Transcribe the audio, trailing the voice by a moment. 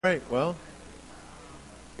All right, well,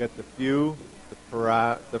 got the few,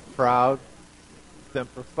 the proud,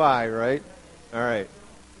 Semper Fi, right? All right.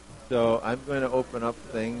 So I'm going to open up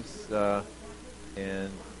things and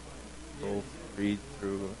we'll read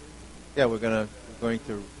through. Yeah, we're going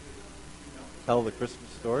to tell the Christmas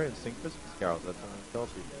story and sing Christmas carols. That's what I'm going to tell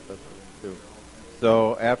people. That's what we're going to do.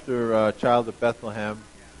 So after Child of Bethlehem,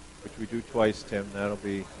 which we do twice, Tim, that'll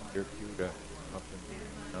be your cue to up and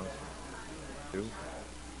announce what we do.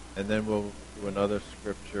 And then we'll do another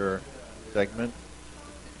scripture segment,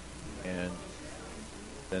 and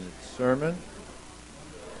then it's sermon.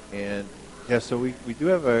 And yeah, so we do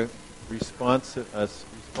have a response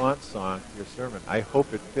song to your sermon. I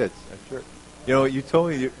hope it fits. I'm sure. You know, you told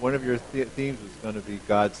me one of your themes was going to be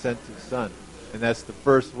God sent His Son, and that's the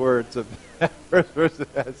first words of first verse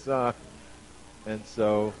of that song. And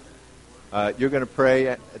so you're going to pray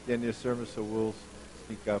at the end of your sermon, so we'll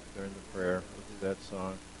speak up during the prayer. We'll do that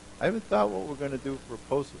song. I haven't thought what we're going to do for a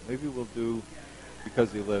post. Maybe we'll do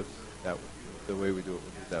Because He Lives. That the way we do it. We'll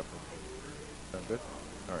do that for Sound good?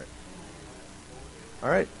 All right. All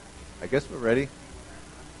right. I guess we're ready.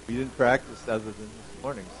 We didn't practice other than this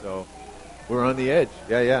morning, so we're on the edge.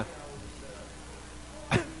 Yeah.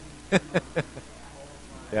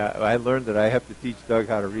 Yeah, I learned that I have to teach Doug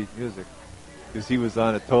how to read music because he was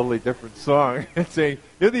on a totally different song and saying,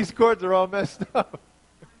 these chords are all messed up.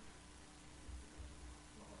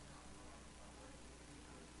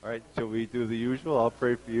 All right, shall we do the usual? I'll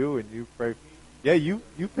pray for you, and you pray. Yeah, you've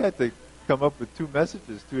had to come up with 2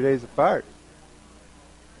 messages 2 days apart.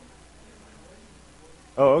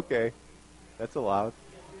 Oh, okay. That's allowed.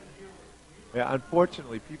 Yeah,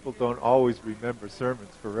 unfortunately, people don't always remember sermons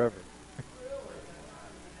forever.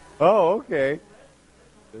 Oh, okay.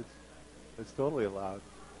 That's totally allowed.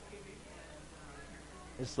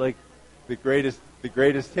 It's like the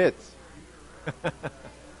greatest hits. All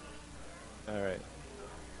right.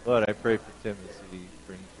 Lord, I pray for Tim as he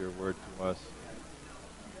brings your word to us.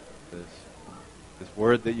 This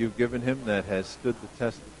word that you've given him that has stood the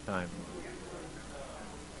test of time.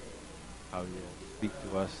 How you'll speak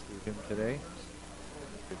to us through him today.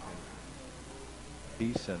 Give him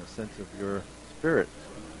peace and a sense of your spirit.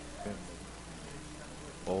 Give him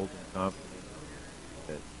bold and confident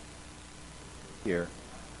that here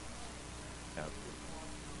have you.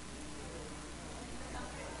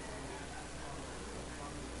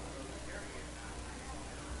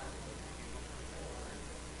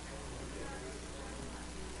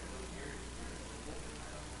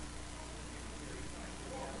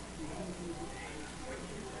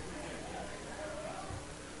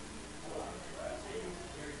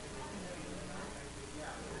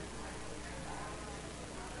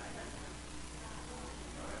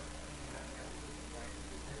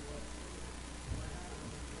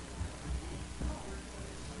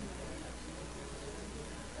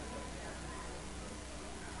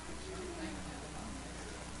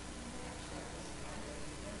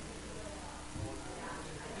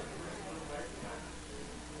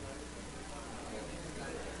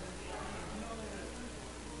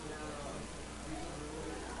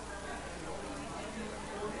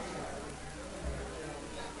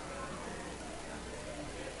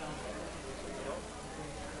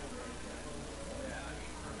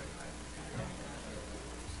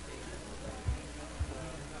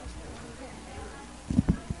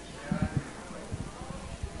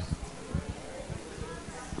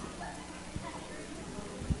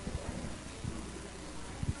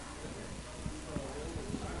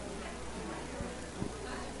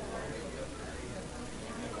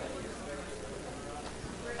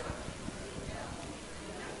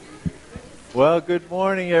 Well, good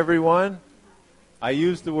morning, everyone. I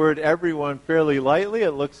use the word everyone fairly lightly.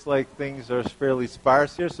 It looks like things are fairly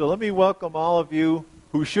sparse here. So let me welcome all of you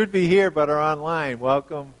who should be here but are online.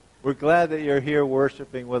 Welcome. We're glad that you're here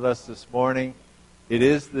worshiping with us this morning. It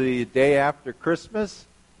is the day after Christmas,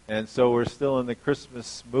 and so we're still in the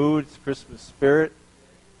Christmas mood, Christmas spirit.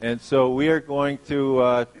 And so we are going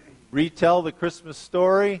to retell the Christmas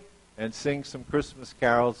story and sing some Christmas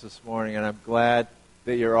carols this morning, and I'm glad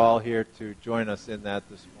that you're all here to join us in that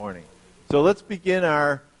this morning. So let's begin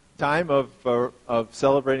our time of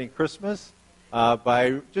celebrating Christmas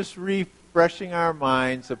by just refreshing our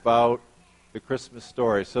minds about the Christmas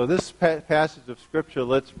story. So this passage of Scripture,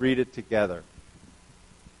 let's read it together.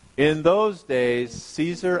 In those days,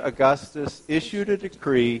 Caesar Augustus issued a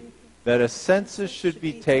decree that a census should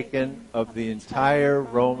be taken of the entire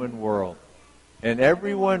Roman world, and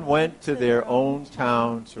everyone went to their own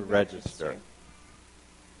town to register.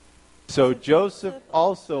 So Joseph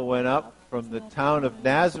also went up from the town of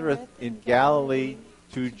Nazareth in Galilee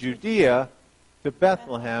to Judea, to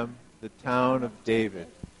Bethlehem, the town of David,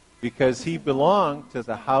 because he belonged to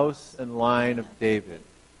the house and line of David.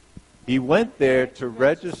 He went there to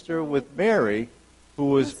register with Mary, who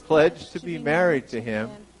was pledged to be married to him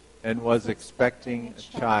and was expecting a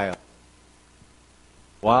child.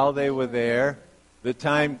 While they were there, the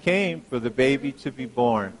time came for the baby to be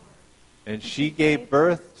born, and she gave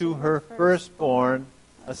birth to her firstborn,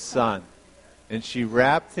 a son. And she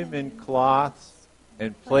wrapped him in cloths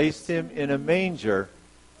and placed him in a manger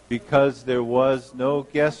because there was no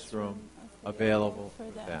guest room available for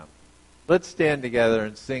them. Let's stand together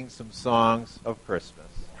and sing some songs of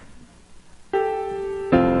Christmas.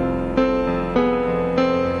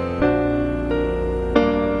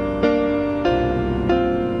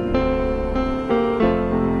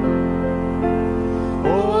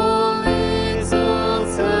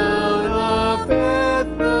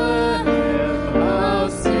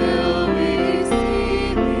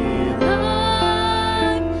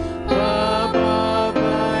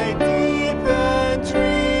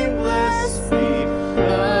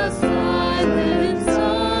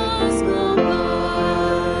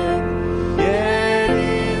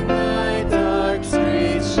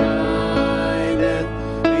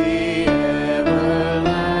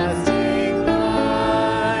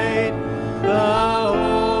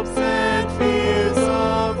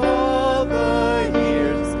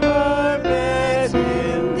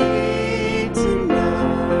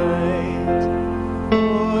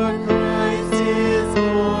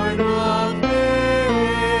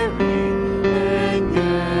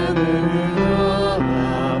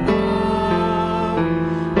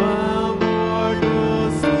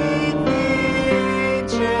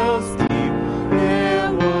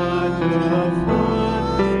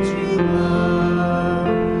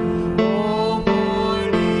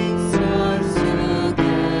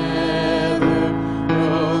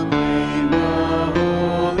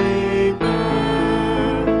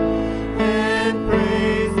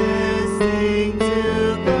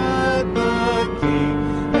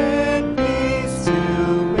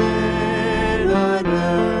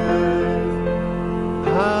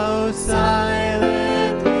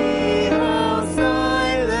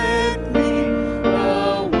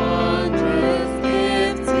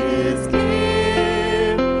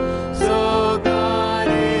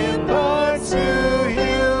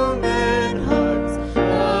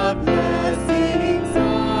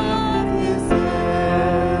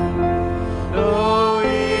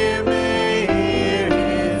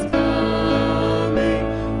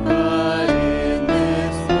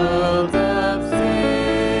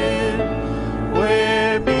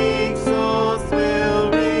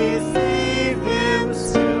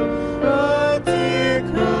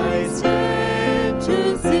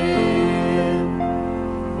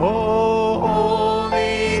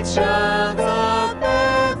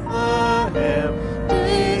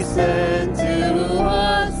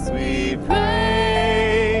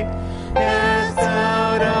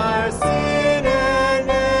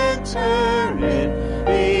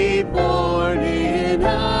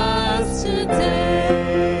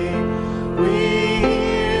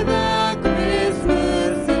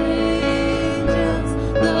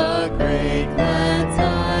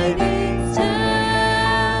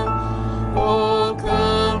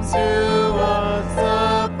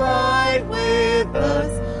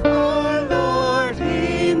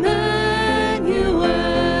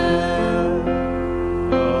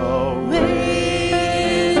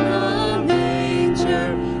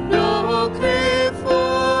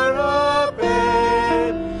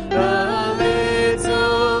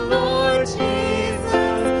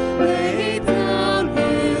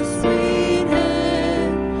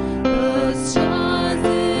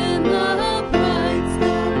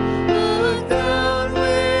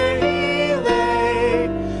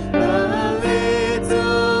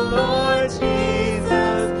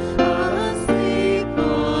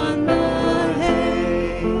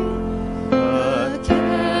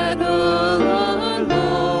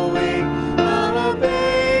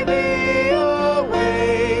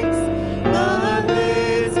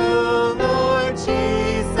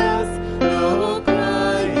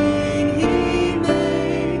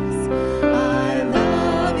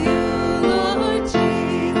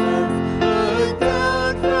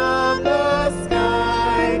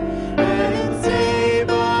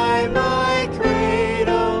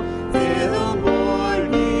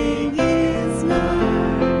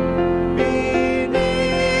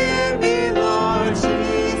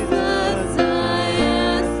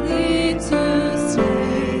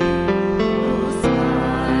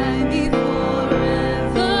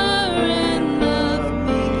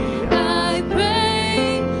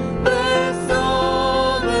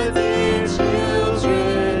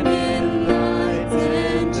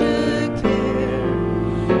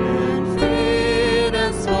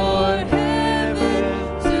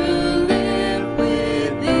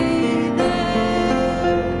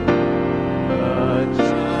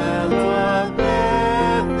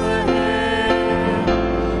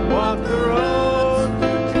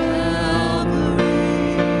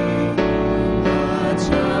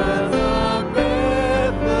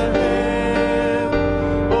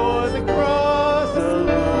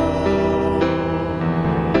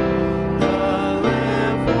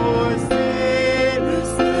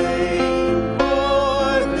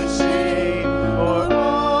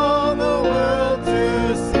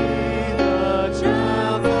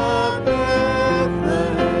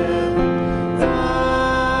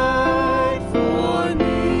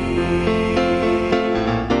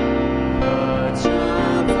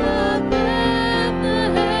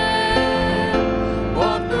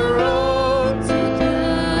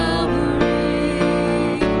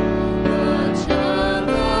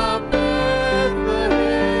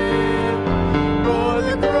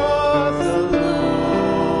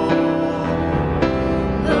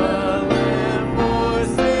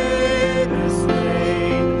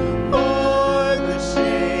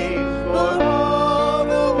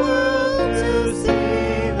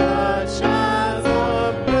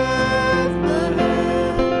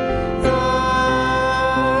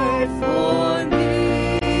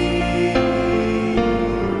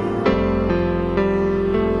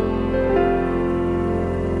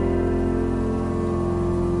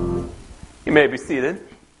 be seated.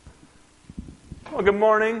 Well, good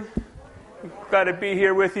morning. Glad to be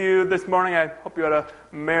here with you this morning. I hope you had a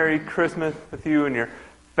Merry Christmas with you and your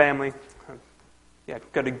family.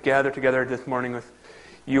 Good to gather together this morning with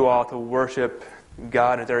you all to worship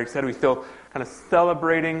God. As Eric said, we're still kind of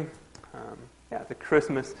celebrating the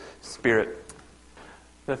Christmas spirit.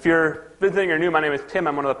 If you're visiting or new, my name is Tim.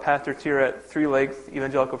 I'm one of the pastors here at 3 Lakes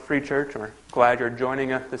Evangelical Free Church, and we're glad you're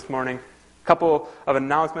joining us this morning. A couple of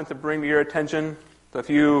announcements to bring to your attention. So if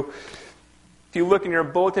you look in your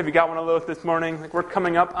bulletin, if you got one of those this morning, we're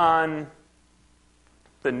coming up on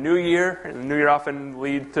the new year, and the new year often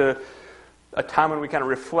leads to a time when we kind of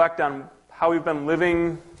reflect on how we've been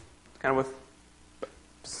living kind of with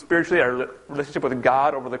spiritually, our relationship with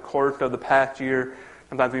God over the course of the past year.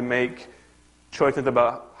 Sometimes we make choices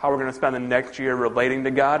about how we're going to spend the next year relating to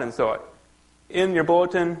God. And so in your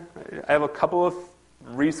bulletin, I have a couple of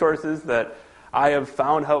resources that I have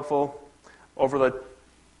found helpful over the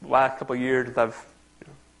last couple of years as I've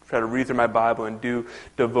tried to read through my Bible and do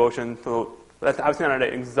devotion. So that's obviously not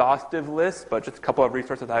an exhaustive list, but just a couple of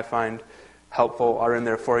resources I find helpful are in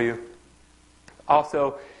there for you.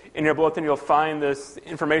 Also, in your bulletin, you'll find this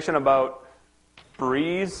information about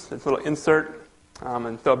Breeze, this little insert.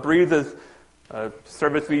 And so Breeze is a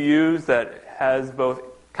service we use that has both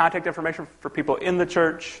contact information for people in the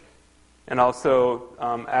church and also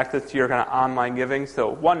access to your kind of online giving. So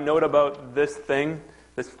one note about this thing,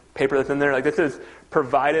 this paper that's in there, this is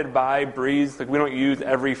provided by Breeze. We don't use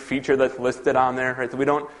every feature that's listed on there, right? So we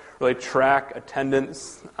don't really track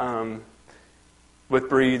attendance with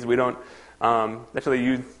Breeze. We don't necessarily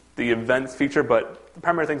use the events feature, but the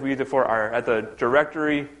primary things we use it for are at the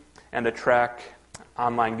directory and to track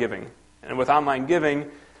online giving. And with online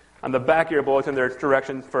giving, on the back of your bulletin, there's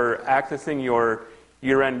directions for accessing your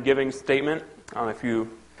year-end giving statement. If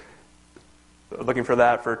you are looking for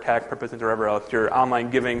that for tax purposes or whatever else, your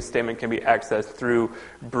online giving statement can be accessed through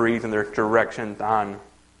Breeze, and there's directions on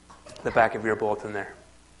the back of your bulletin there.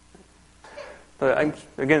 So I'm,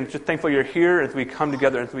 again, just thankful you're here as we come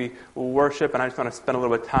together, as we worship, and I just want to spend a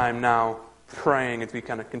little bit of time now praying as we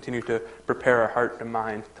kind of continue to prepare our heart and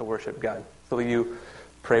mind to worship God. So will you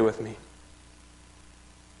pray with me?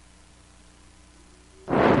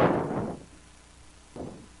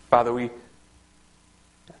 Father, we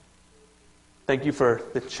thank you for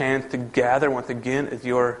the chance to gather once again as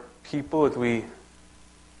your people, as we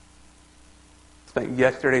spent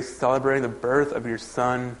yesterday celebrating the birth of your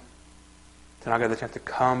Son. To now get the chance to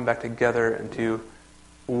come back together and to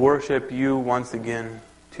worship you once again,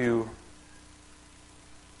 to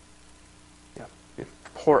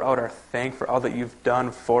pour out our thanks for all that you've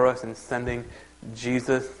done for us in sending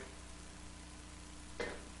Jesus.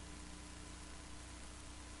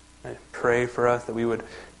 I pray for us that we would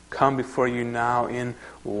come before you now in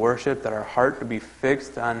worship, that our heart would be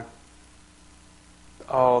fixed on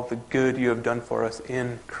all the good you have done for us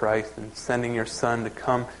in Christ and sending your Son to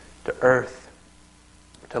come to earth,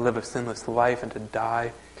 to live a sinless life and to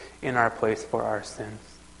die in our place for our sins.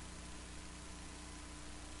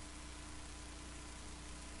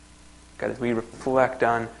 God, as we reflect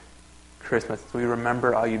on Christmas, as we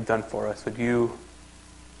remember all you've done for us, would you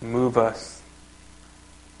move us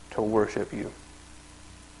to worship you?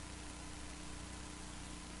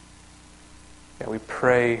 We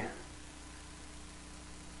pray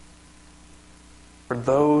for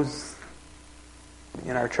those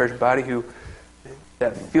in our church body who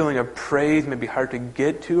that feeling of praise may be hard to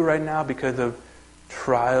get to right now because of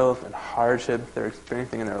trials and hardships they're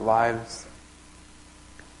experiencing in their lives.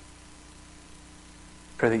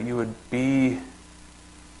 Pray that you would be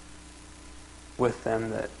with them,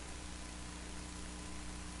 that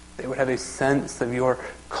they would have a sense of your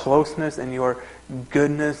closeness and your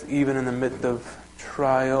goodness even in the midst of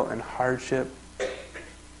trial and hardship.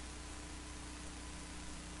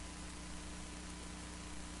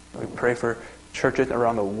 We pray for churches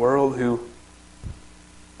around the world who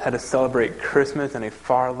had to celebrate Christmas in a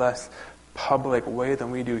far less public way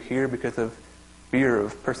than we do here because of fear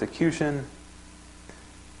of persecution.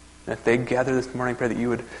 And if they gather this morning, pray that you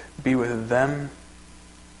would be with them,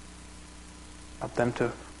 help them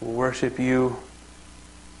to worship you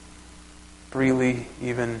freely,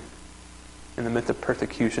 even in the midst of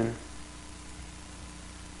persecution.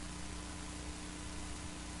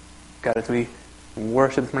 God, as we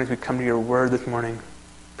worship this morning, as we come to your word this morning,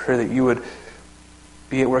 pray that you would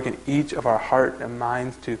be at work in each of our heart and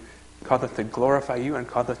minds to cause us to glorify you and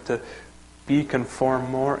cause us to be conformed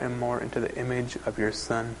more and more into the image of your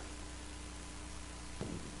Son.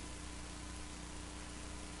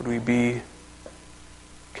 Would we be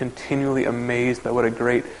continually amazed by what a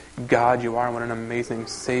great God you are and what an amazing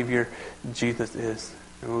Savior Jesus is.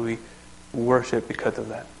 And will we worship because of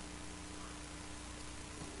that?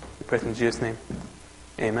 We pray in Jesus' name.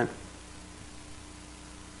 Amen.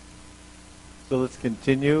 So let's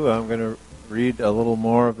continue. I'm going to read a little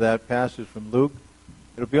more of that passage from Luke.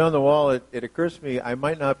 It'll be on the wall. It occurs to me I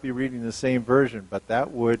might not be reading the same version, but that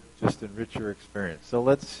would just enrich your experience. So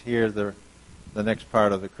let's hear the next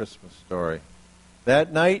part of the Christmas story.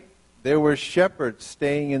 That night there were shepherds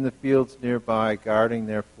staying in the fields nearby, guarding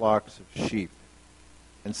their flocks of sheep.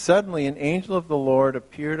 And suddenly an angel of the Lord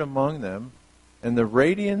appeared among them, and the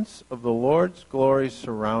radiance of the Lord's glory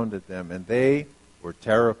surrounded them, and they were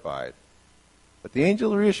terrified. But the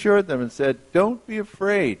angel reassured them and said, "Don't be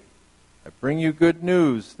afraid. I bring you good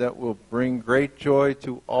news that will bring great joy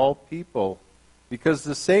to all people, because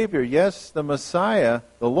the Savior, yes, the Messiah,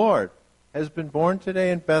 the Lord, has been born today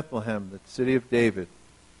in Bethlehem, the city of David.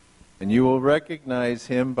 And you will recognize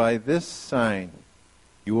him by this sign.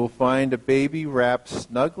 You will find a baby wrapped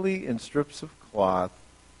snugly in strips of cloth,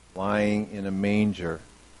 lying in a manger."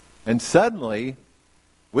 And suddenly,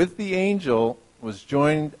 with the angel was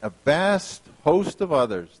joined a vast host of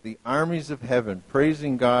others, the armies of heaven,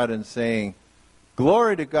 praising God and saying,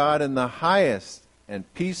 "Glory to God in the highest,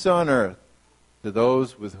 and peace on earth to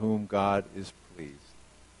those with whom God is pleased."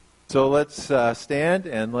 So let's stand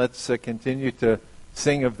and let's continue to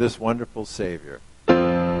sing of this wonderful Savior.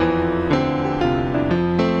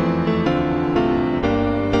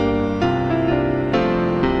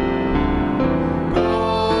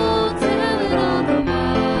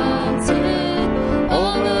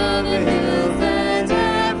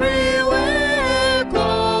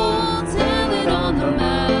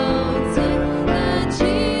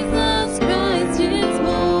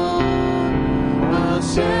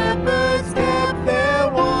 Shepherds kept their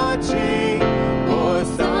watching, or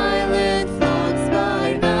silent flocks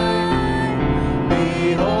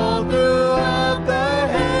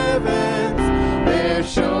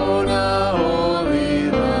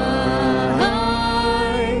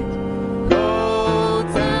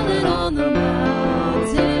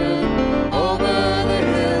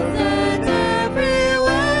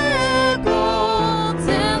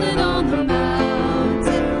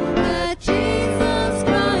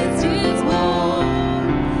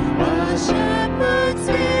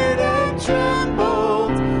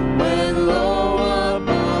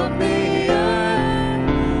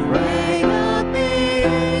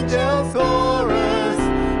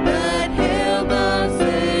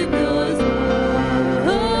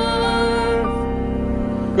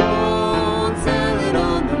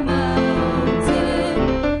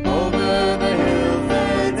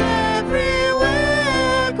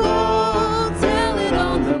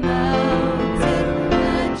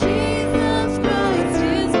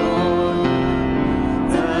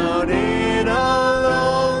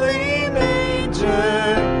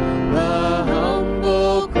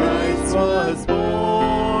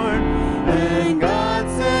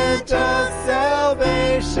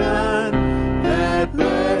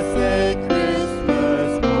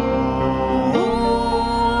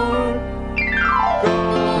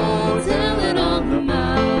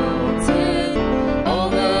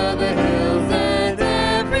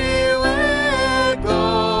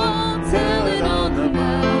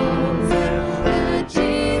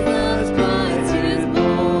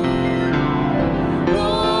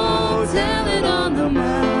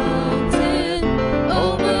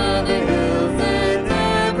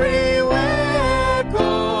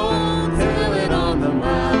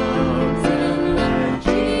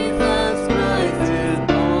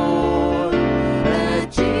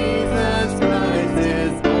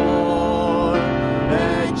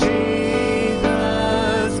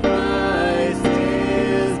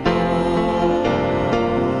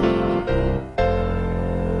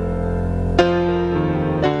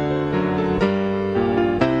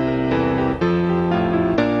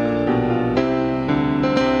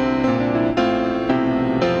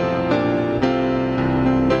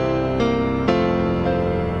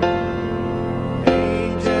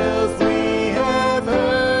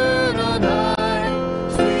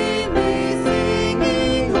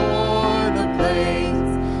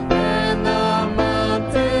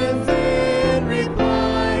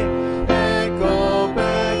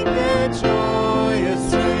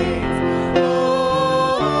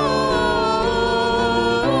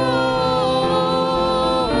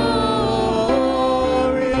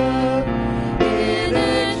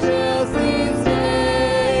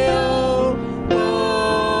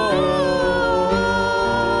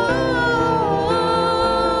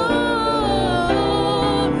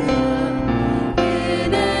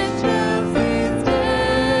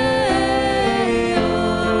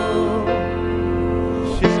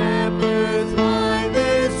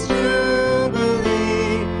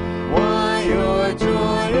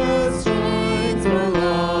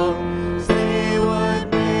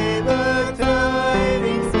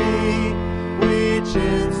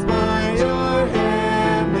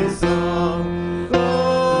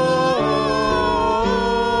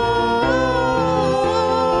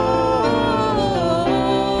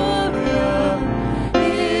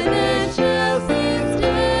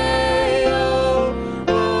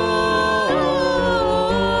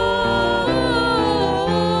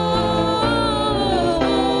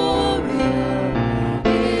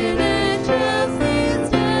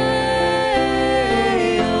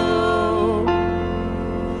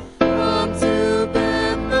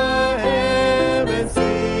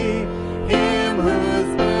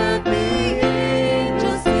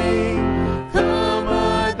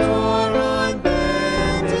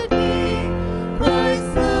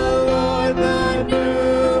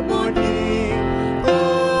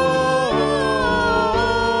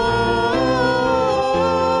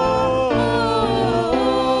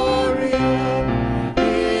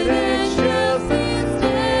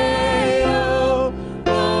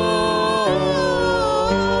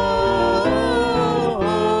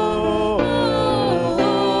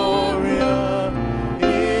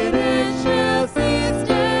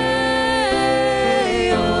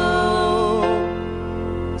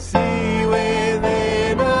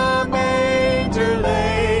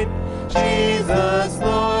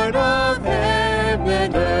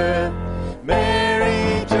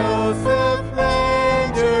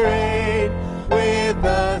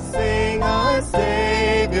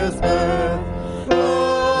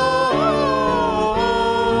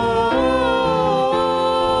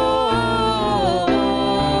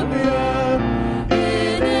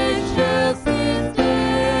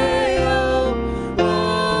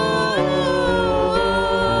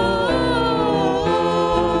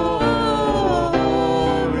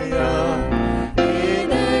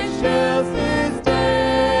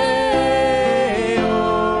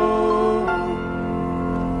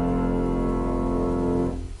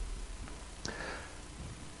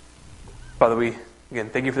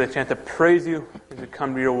thank you for the chance to praise you as we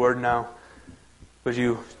come to your word now. Would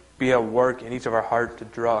you be at work in each of our hearts to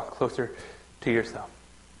draw closer to yourself?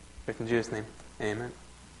 In Jesus' name, amen. You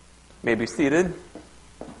may be seated.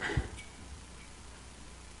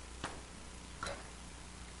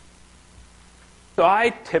 So I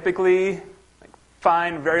typically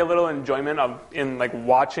find very little enjoyment in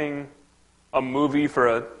watching a movie for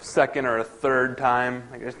a second or a third time.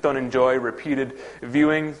 I just don't enjoy repeated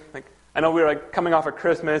viewings. I know we're coming off of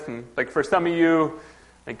Christmas, and for some of you,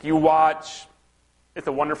 you watch It's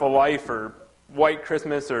a Wonderful Life or White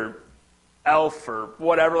Christmas or Elf or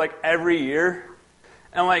whatever every year,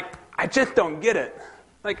 and I just don't get it.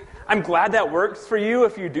 I'm glad that works for you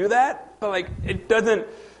if you do that, but it doesn't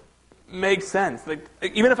make sense.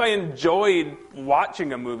 Even if I enjoyed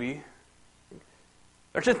watching a movie,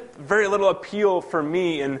 there's just very little appeal for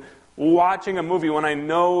me in watching a movie when I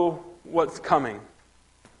know what's coming.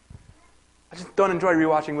 I just don't enjoy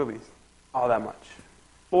rewatching movies all that much.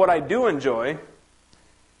 But what I do enjoy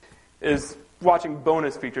is watching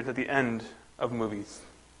bonus features at the end of movies.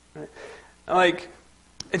 Right?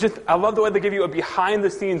 I love the way they give you a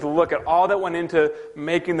behind-the-scenes look at all that went into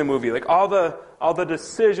making the movie. All the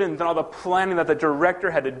decisions and all the planning that the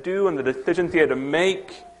director had to do and the decisions he had to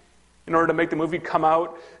make in order to make the movie come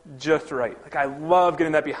out just right. I love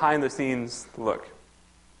getting that behind-the-scenes look.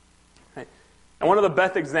 Right? And one of the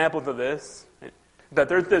best examples of this, right, that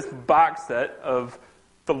there's this box set of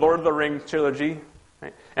the Lord of the Rings trilogy,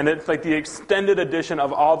 right? And it's the extended edition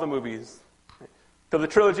of all the movies. Right? So the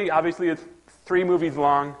trilogy, obviously, is 3 movies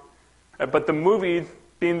long, right? But the movies,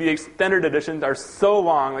 being the extended editions, are so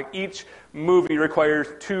long, each movie requires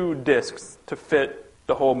 2 discs to fit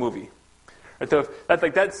the whole movie. Right? So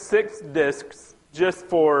that's 6 discs just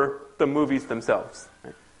for the movies themselves.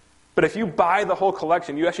 Right? But if you buy the whole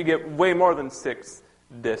collection, you actually get way more than 6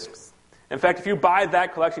 discs. In fact, if you buy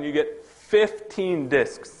that collection, you get 15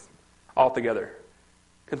 discs altogether.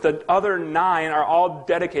 Because the other 9 are all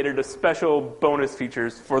dedicated to special bonus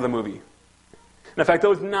features for the movie. And in fact,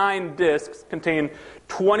 those 9 discs contain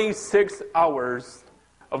 26 hours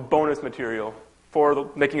of bonus material for the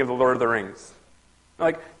making of The Lord of the Rings.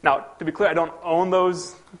 Now, to be clear, I don't own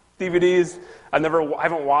those DVDs. I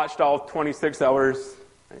haven't watched all 26 hours.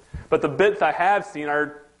 Right? But the bits I have seen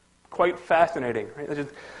are quite fascinating. Right? It's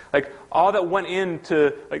just, all that went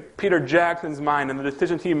into Peter Jackson's mind and the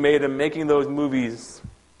decisions he made in making those movies,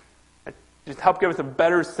 it just helped give us a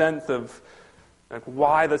better sense of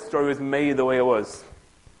why the story was made the way it was.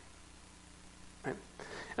 Right?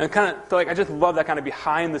 And I just love that kind of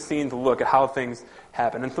behind-the-scenes look at how things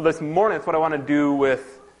happen. And so this morning, that's what I want to do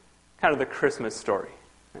with kind of the Christmas story.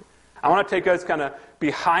 Right? I want to take us kind of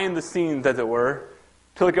behind the scenes, as it were,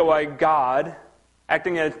 to look at why God,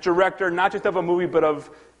 acting as director not just of a movie but of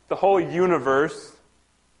the whole universe,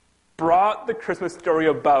 brought the Christmas story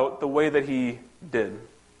about the way that he did.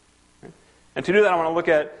 Right? And to do that, I want to look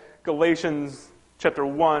at Galatians chapter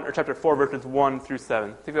 1 or chapter 4, verses 1 through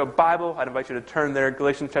 7. If you have a Bible, I'd invite you to turn there.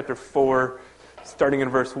 Galatians chapter 4, starting in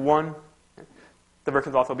verse 1. The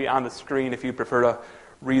verses will also be on the screen if you prefer to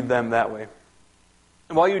read them that way.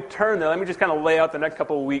 And while you turn there, let me just kind of lay out the next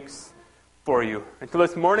couple of weeks for you. And so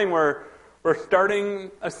this morning we're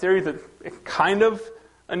starting a series that's kind of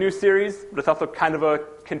a new series, but it's also kind of a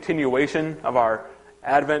continuation of our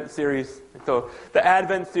Advent series. And so the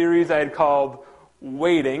Advent series I had called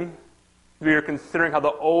Waiting. We were considering how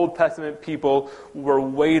the Old Testament people were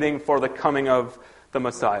waiting for the coming of the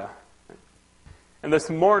Messiah. And this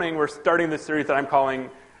morning we're starting this series that I'm calling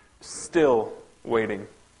Still Waiting.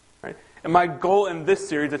 Right? And my goal in this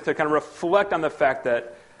series is to kind of reflect on the fact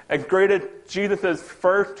that as great as Jesus'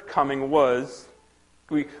 first coming was,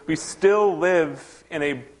 we still live in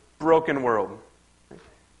a broken world.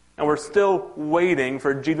 And we're still waiting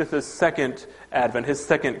for Jesus' second advent, his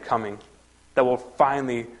second coming, that will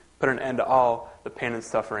finally put an end to all the pain and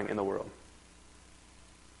suffering in the world.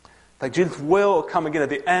 Jesus will come again at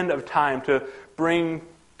the end of time to bring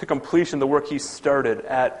to completion the work he started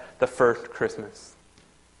at the first Christmas.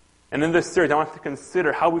 And in this series, I want us to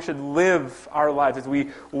consider how we should live our lives as we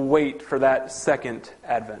wait for that second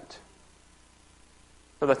advent.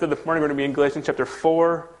 So as I said this morning, we're going to be in Galatians chapter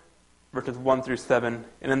 4, verses 1 through 7.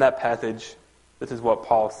 And in that passage, this is what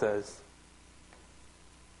Paul says.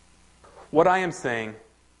 What I am saying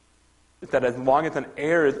is that as long as an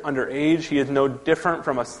heir is under age, he is no different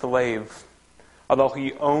from a slave, although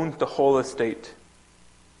he owns the whole estate.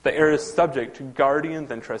 The heir is subject to guardians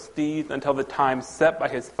and trustees until the time set by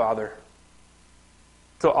his father.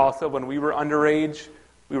 So also, when we were underage,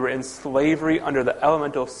 we were in slavery under the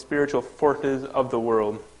elemental spiritual forces of the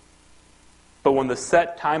world. But when the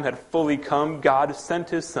set time had fully come, God sent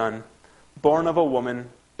his Son, born of a woman,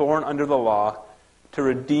 born under the law, to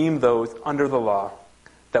redeem those under the law,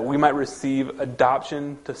 that we might receive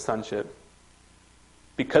adoption to sonship.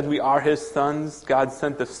 Because we are his sons, God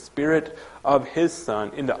sent the Spirit of his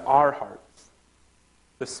Son into our hearts,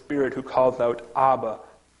 the Spirit who calls out, Abba,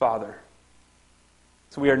 Father.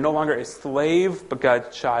 So we are no longer a slave, but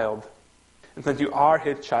God's child. And since you are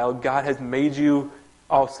his child, God has made you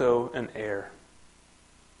also an heir.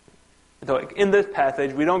 And so in this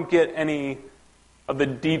passage, we don't get any of the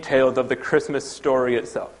details of the Christmas story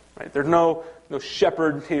itself. Right? There's no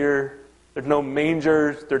shepherds here. There's no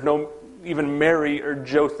mangers. There's no even Mary or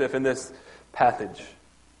Joseph in this passage.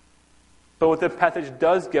 But what this passage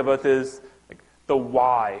does give us is the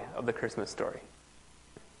why of the Christmas story.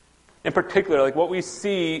 In particular, what we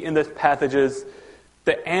see in this passage is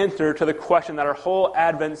the answer to the question that our whole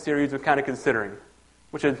Advent series was kind of considering,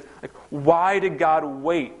 which is, why did God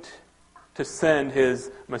wait to send his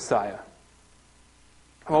Messiah?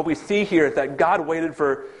 And what we see here is that God waited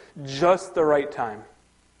for just the right time.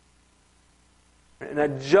 And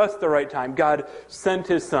at just the right time, God sent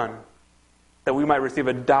his Son that we might receive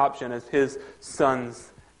adoption as his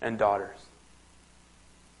sons and daughters.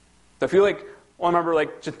 So if you remember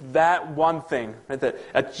just that one thing, right, that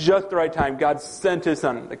at just the right time, God sent his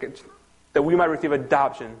Son that we might receive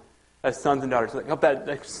adoption as sons and daughters. I hope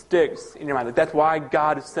that sticks in your mind. That's why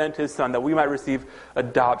God sent his Son, that we might receive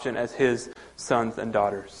adoption as his sons and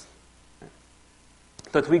daughters.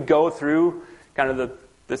 So as we go through kind of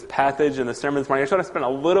this passage and the sermon this morning, I just want to spend a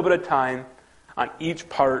little bit of time on each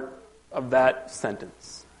part of that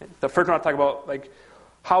sentence. The first one I'll talk about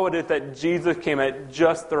how it is that Jesus came at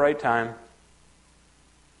just the right time.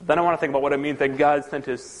 Then I want to think about what it means that God sent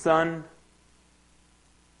his Son.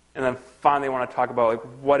 And then finally I want to talk about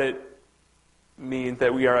what it means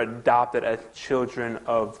that we are adopted as children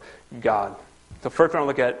of God. So first I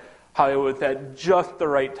want to look at how it was at just the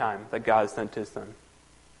right time that God sent his Son.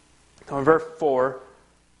 So in verse 4,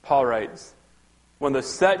 Paul writes, when the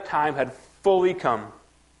set time had fully come,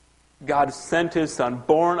 God sent his Son,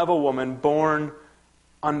 born of a woman, born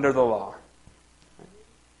under the law.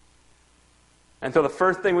 And so the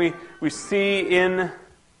first thing we see in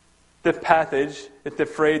this passage is the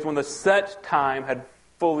phrase, when the set time had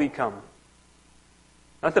fully come.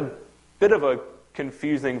 That's a bit of a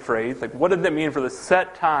confusing phrase. What does it mean for the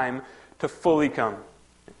set time to fully come?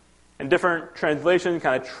 And different translations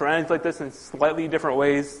kind of translate this in slightly different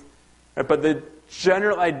ways. Right? But the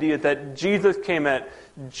general idea is that Jesus came at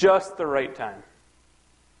just the right time.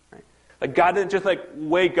 Right? God didn't just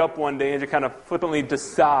wake up one day and just kind of flippantly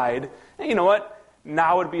decide, hey, you know what?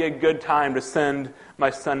 Now would be a good time to send my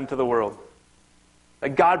Son into the world.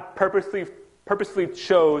 God purposely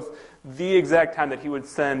chose the exact time that he would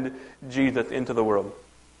send Jesus into the world.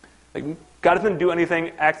 God doesn't do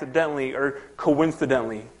anything accidentally or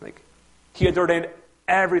coincidentally. He has ordained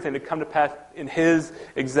everything to come to pass in his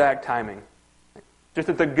exact timing. Just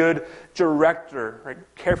as a good director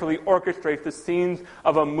carefully orchestrates the scenes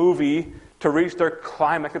of a movie to reach their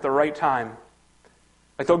climax at the right time.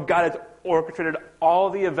 So God has orchestrated all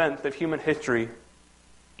the events of human history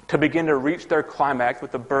to begin to reach their climax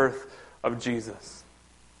with the birth of Jesus.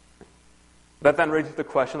 That then raises the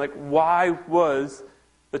question, why was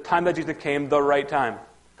the time that Jesus came the right time?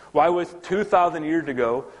 Why was 2,000 years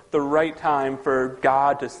ago the right time for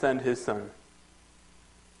God to send his Son?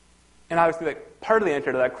 And obviously, part of the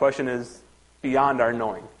answer to that question is beyond our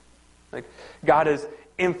knowing. God is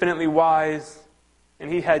infinitely wise,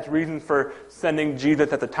 and he has reasons for sending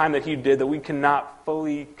Jesus at the time that he did that we cannot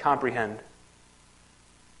fully comprehend.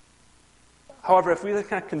 However, if we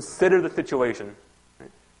kind of consider the situation,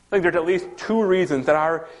 there's at least two reasons that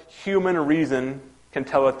our human reason can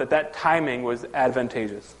tell us that timing was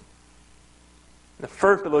advantageous. The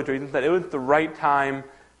first of those reasons is that it was the right time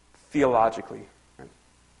theologically.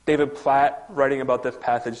 David Platt, writing about this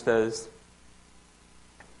passage, says,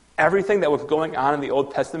 everything that was going on in the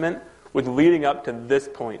Old Testament was leading up to this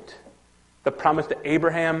point. The promise to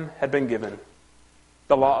Abraham had been given.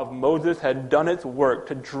 The law of Moses had done its work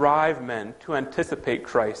to drive men to anticipate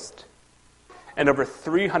Christ. And over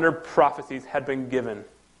 300 prophecies had been given.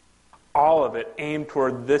 All of it aimed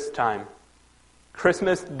toward this time.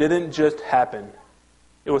 Christmas didn't just happen.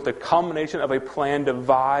 It was the culmination of a plan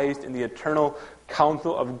devised in the eternal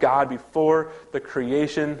counsel of God before the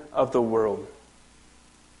creation of the world.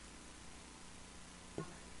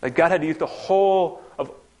 God had used the whole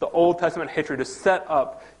of the Old Testament history to set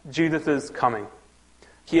up Jesus' coming.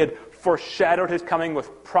 He had foreshadowed his coming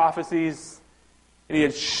with prophecies, and he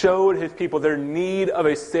had showed his people their need of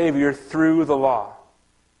a Savior through the law.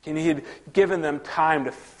 And he had given them time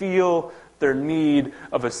to feel their need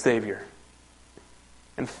of a Savior.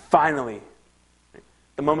 And finally,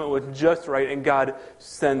 the moment was just right, and God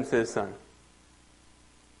sends his Son.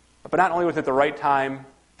 But not only was it the right time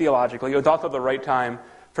theologically, it was also the right time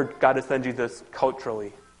for God to send Jesus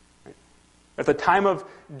culturally. At the time of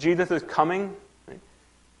Jesus' coming,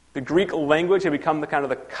 the Greek language had become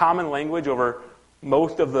the common language over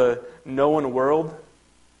most of the known world,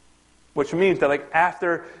 which means that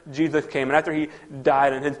after Jesus came and after he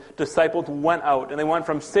died and his disciples went out and they went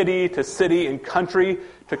from city to city and country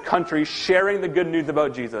to country sharing the good news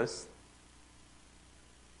about Jesus,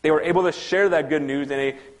 they were able to share that good news in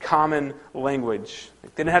a common language. They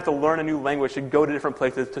didn't have to learn a new language to go to different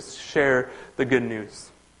places to share the good news.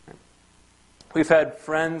 We've had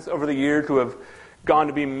friends over the years who have gone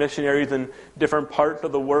to be missionaries in different parts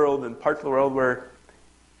of the world, and parts of the world where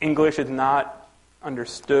English is not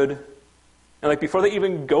understood. And before they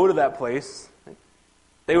even go to that place,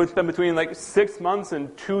 they would spend between 6 months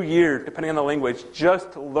and 2 years, depending on the language,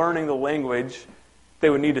 just learning the language they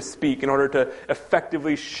would need to speak in order to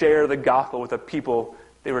effectively share the gospel with the people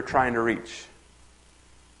they were trying to reach.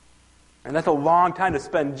 And that's a long time to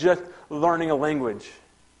spend just learning a language.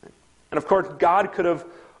 And of course, God could have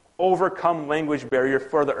overcome language barrier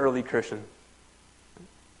for the early Christians.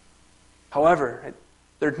 However,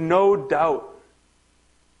 there's no doubt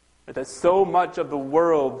that so much of the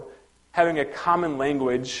world having a common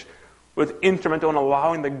language was instrumental in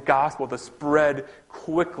allowing the gospel to spread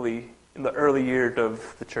quickly in the early years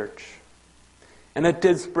of the church. And it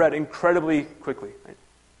did spread incredibly quickly.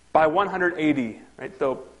 By 100 AD,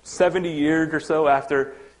 so 70 years or so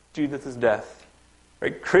after Jesus' death,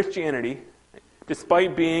 Christianity,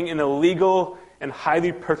 despite being an illegal and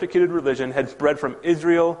highly persecuted religion, had spread from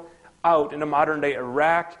Israel out into modern-day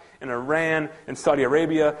Iraq and Iran and Saudi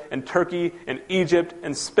Arabia and Turkey and Egypt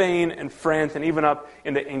and Spain and France and even up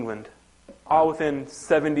into England, all within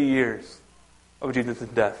 70 years of Jesus'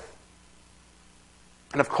 death.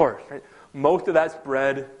 And of course, most of that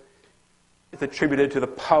spread is attributed to the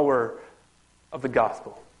power of the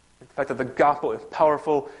gospel. The fact that the gospel is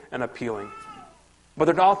powerful and appealing. But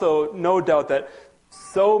there's also no doubt that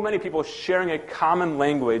so many people sharing a common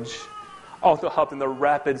language also helped in the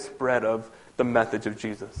rapid spread of the message of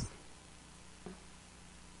Jesus.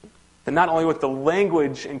 And not only with the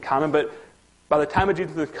language in common, but by the time of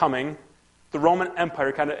Jesus' coming, the Roman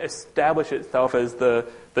Empire kind of established itself as the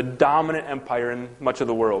dominant empire in much of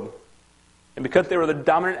the world. And because they were the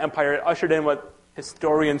dominant empire, it ushered in what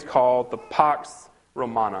historians call the Pax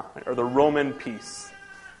Romana, or the Roman peace.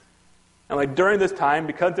 And during this time,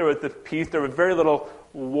 because there was this peace, there was very little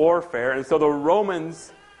warfare, and so the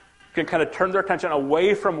Romans can kind of turn their attention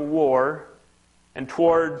away from war and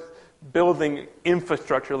towards building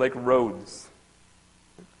infrastructure like roads.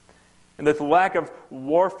 And this lack of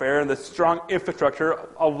warfare and this strong infrastructure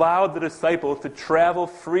allowed the disciples to travel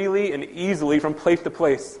freely and easily from place to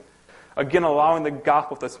place, again allowing the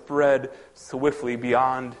gospel to spread swiftly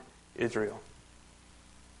beyond Israel.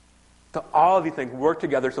 So all of these things work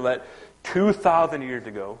together so that 2,000 years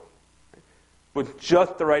ago was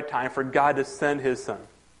just the right time for God to send his Son.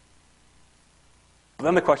 But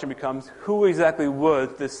then the question becomes, who exactly was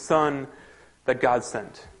this Son that God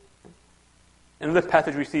sent? In this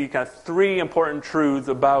passage we see kind of three important truths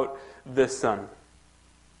about this Son.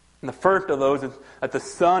 And the first of those is that the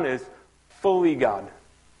Son is fully God.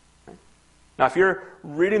 Now if you're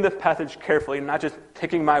reading this passage carefully, not just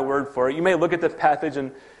taking my word for it, you may look at this passage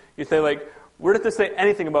and you say, where does this say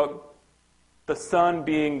anything about the Son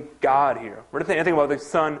being God here? Where does it say anything about the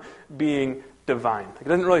Son being divine? It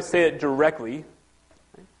doesn't really say it directly.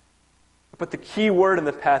 But the key word in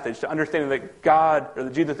this passage to understanding that God, or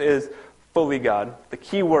that Jesus is fully God, the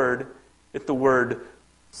key word is the word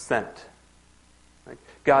sent.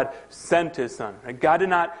 God sent his Son. God did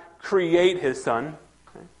not create his Son.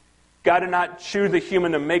 God did not choose a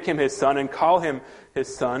human to make him his Son and call him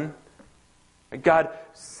his Son. God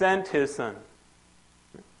sent his Son.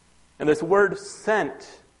 And this word sent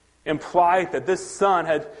implies that this Son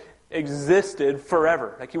had existed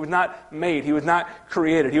forever. He was not made. He was not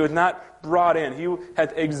created. He was not brought in. He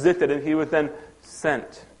had existed and he was then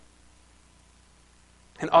sent.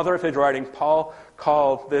 In other of his writings, Paul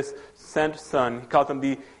calls this sent Son, he calls him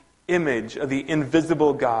the image of the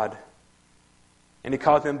invisible God. And he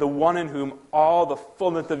calls him the one in whom all the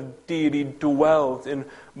fullness of deity dwells in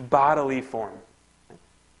bodily form.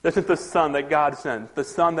 This is the Son that God sends, the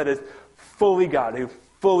Son that is fully God, who is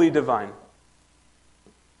fully divine.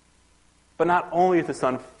 But not only is the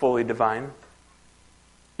Son fully divine,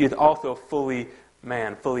 he is also fully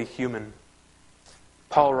man, fully human.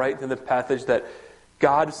 Paul writes in this passage that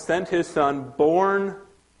God sent his son born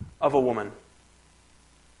of a woman.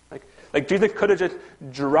 Like Jesus could have just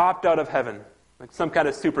dropped out of heaven, like some kind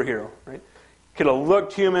of superhero, right? Could have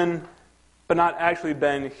looked human, but not actually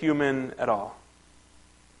been human at all.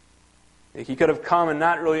 He could have come and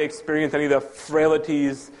not really experienced any of the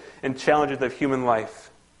frailties and challenges of human life.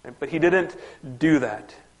 Right? But he didn't do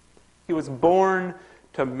that. He was born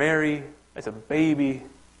to Mary as a baby.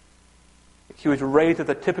 He was raised as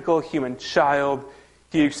a typical human child.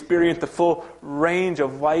 He experienced the full range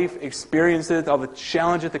of life experiences, all the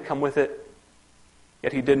challenges that come with it.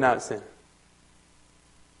 Yet he did not sin.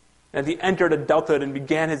 As he entered adulthood and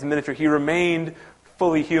began his ministry, he remained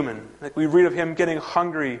fully human. Like we read of him getting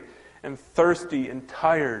hungry and thirsty and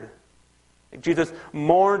tired. Like Jesus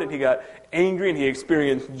mourned and he got angry and he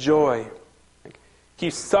experienced joy. Like he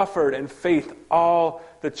suffered and faced all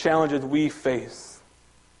the challenges we face.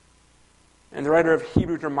 And the writer of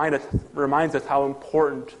Hebrews reminds us how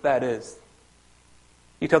important that is.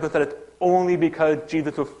 He tells us that it's only because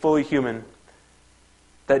Jesus was fully human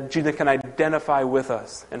that Jesus can identify with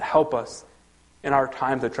us and help us in our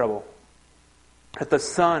times of trouble. If the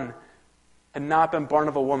Son had not been born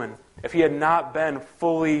of a woman, if he had not been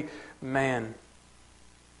fully man,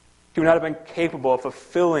 he would not have been capable of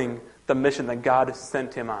fulfilling the mission that God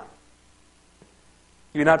sent him on.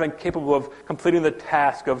 He would not have been capable of completing the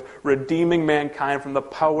task of redeeming mankind from the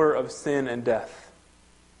power of sin and death.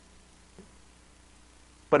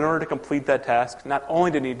 But in order to complete that task, not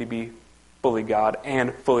only did he need to be fully God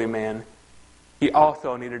and fully man, he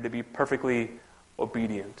also needed to be perfectly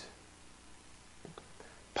obedient.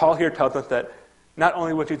 Paul here tells us that not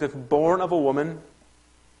only was Jesus born of a woman,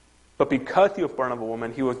 but because he was born of a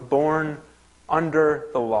woman, he was born under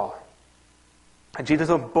the law. And Jesus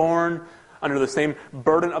was born under the same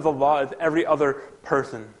burden of the law as every other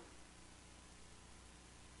person.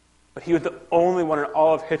 But he was the only one in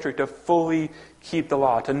all of history to fully keep the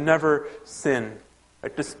law, to never sin.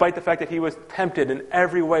 Right? Despite the fact that he was tempted in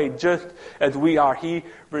every way, just as we are, he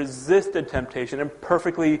resisted temptation and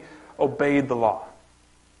perfectly obeyed the law.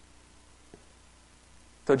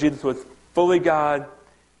 So Jesus was fully God,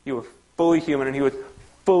 he was fully human, and he was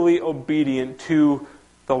fully obedient to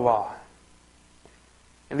the law.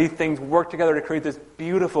 And these things work together to create this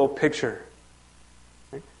beautiful picture.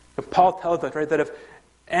 Right? So Paul tells us, right, that if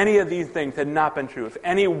any of these things had not been true, if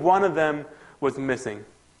any one of them was missing,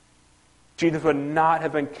 Jesus would not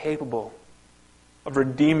have been capable of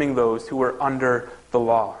redeeming those who were under the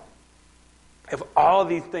law. If all of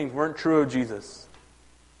these things weren't true of Jesus,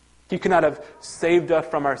 he could not have saved us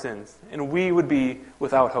from our sins, and we would be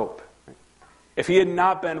without hope. If he had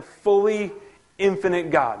not been fully infinite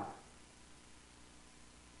God,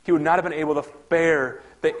 he would not have been able to bear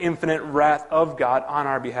the infinite wrath of God on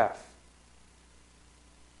our behalf.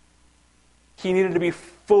 He needed to be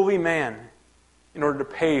fully man in order to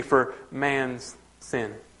pay for man's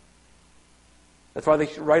sin. That's why the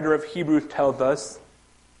writer of Hebrews tells us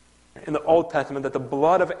in the Old Testament that the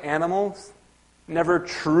blood of animals never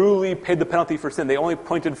truly paid the penalty for sin. They only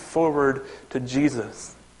pointed forward to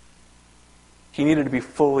Jesus. He needed to be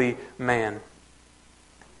fully man.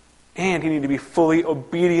 And he needed to be fully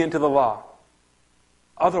obedient to the law.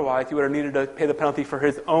 Otherwise, he would have needed to pay the penalty for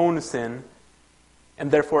his own sin, and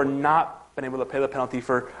therefore not been able to pay the penalty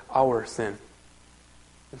for our sin.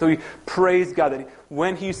 And so we praise God that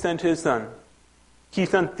when he sent his Son, he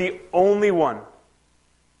sent the only one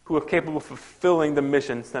who was capable of fulfilling the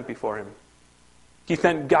mission sent before him. He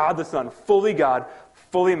sent God the Son, fully God,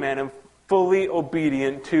 fully man, and fully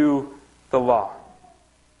obedient to the law.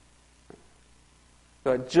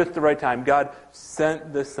 So at just the right time, God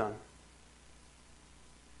sent the Son.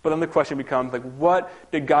 But then the question becomes, like, what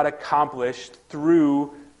did God accomplish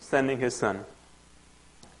through sending his Son?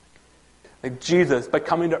 Like Jesus, by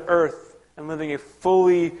coming to earth and living a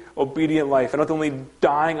fully obedient life, and not only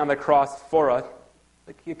dying on the cross for us,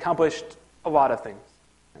 like he accomplished a lot of things.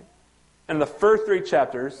 Right? And the first 3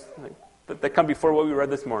 chapters that come before what we read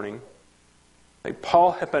this morning, like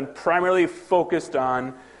Paul had been primarily focused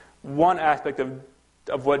on one aspect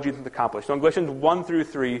of what Jesus accomplished. So in Galatians 1 through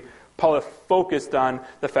 3, Paul is focused on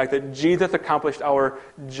the fact that Jesus accomplished our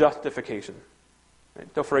justification. Right?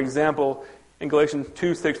 So for example, in Galatians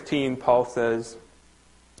 2:16, Paul says,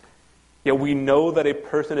 "Yet we know that a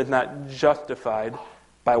person is not justified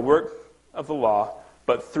by work of the law,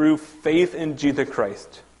 but through faith in Jesus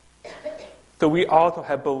Christ. So we also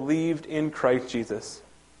have believed in Christ Jesus,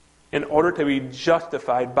 in order to be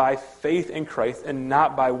justified by faith in Christ and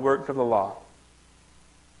not by works of the law.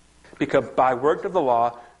 Because by works of the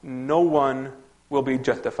law, no one will be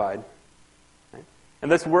justified." Right?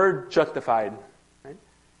 And this word justified, right,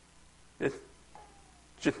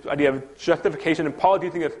 idea of justification, and Paul is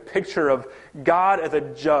using a picture of God as a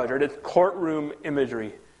judge, or this courtroom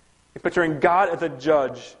imagery. He's picturing God as a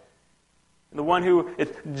judge. And the one who is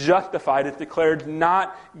justified is declared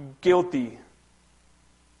not guilty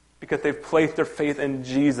because they've placed their faith in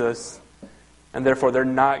Jesus, and therefore they're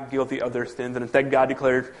not guilty of their sins. And instead God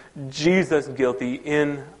declares Jesus guilty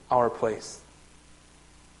in our place.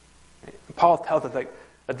 Paul tells us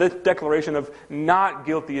that this declaration of not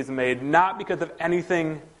guilty is made not because of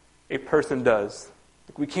anything a person does.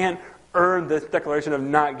 We can't earn this declaration of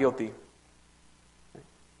not guilty.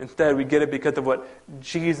 Instead, we get it because of what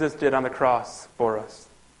Jesus did on the cross for us.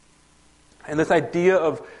 And this idea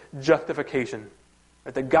of justification,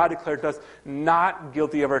 that God declares us not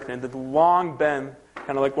guilty of our sins, has long been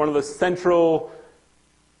kind of like been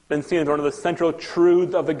seen as one of the central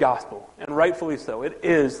truths of the gospel. And rightfully so. It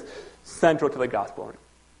is central to the gospel.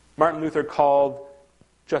 Martin Luther called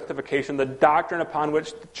justification the doctrine upon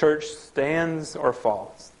which the church stands or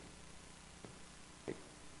falls.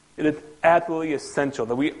 It is absolutely essential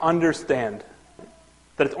that we understand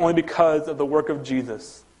that it's only because of the work of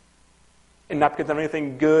Jesus and not because of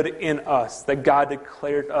anything good in us that God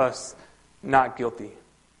declared us not guilty.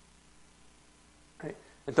 Right?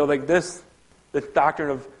 And so this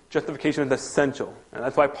doctrine of justification is essential. And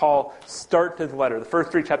that's why Paul starts his letter. The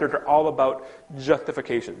first 3 chapters are all about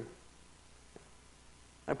justification.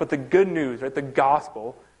 Right? But the good news, right, the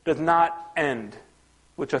gospel, does not end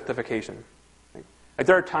with justification. Right? Like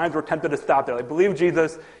there are times we're tempted to stop there. Like, believe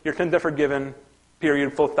Jesus, your sins are forgiven,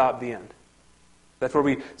 period, full stop, the end. That's where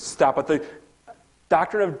we stop. But the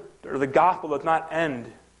doctrine or the gospel does not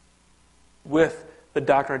end with the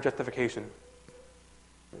doctrine of justification.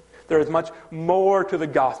 There is much more to the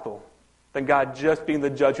gospel than God just being the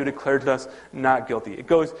judge who declares us not guilty. It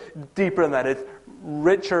goes deeper than that. It's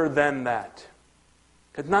richer than that.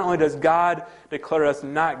 Because not only does God declare us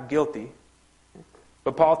not guilty,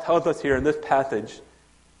 but Paul tells us here in this passage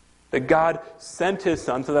that God sent His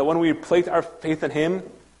Son so that when we place our faith in Him,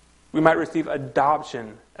 we might receive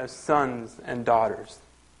adoption as sons and daughters.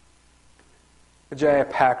 J.I.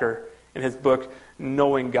 Packer, in his book,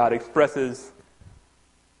 Knowing God, expresses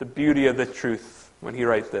the beauty of this truth when he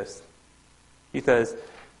writes this. He says,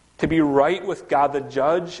 to be right with God the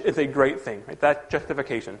judge is a great thing. Right? That's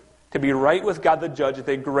justification. To be right with God the judge is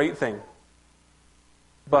a great thing.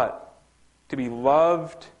 But to be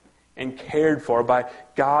loved and cared for by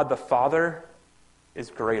God the Father is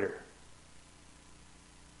greater.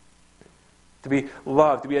 To be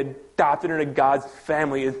loved, to be adopted into God's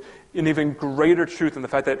family is an even greater truth than the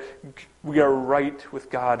fact that we are right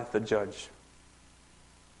with God the judge.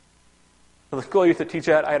 The school I used to teach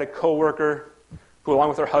at, I had a coworker who, along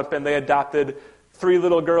with her husband, they adopted 3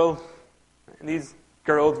 little girls. And these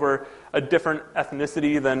girls were a different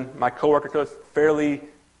ethnicity than my coworker, so it's fairly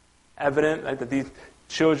evident that these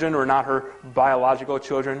children were not her biological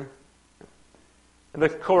children. And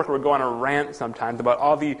this coworker would go on a rant sometimes about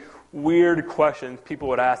all the weird questions people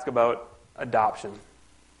would ask about adoption.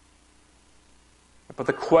 But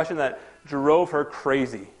the question that drove her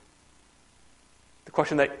crazy, the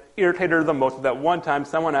question that irritated her the most, was that one time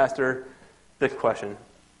someone asked her this question.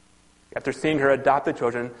 After seeing her adopted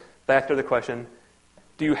children, they asked her the question,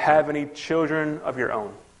 do you have any children of your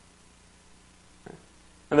own?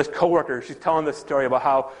 And this coworker, she's telling this story about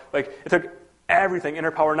how it took everything in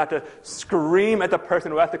her power not to scream at the person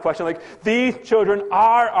who asked the question, these children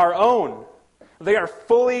are our own. They are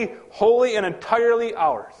fully, wholly, and entirely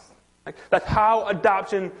ours. That's how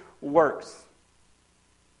adoption works.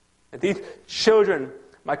 And these children,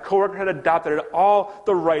 my coworker had adopted all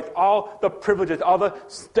the rights, all the privileges, all the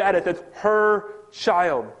status. It's her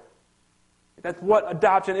child. That's what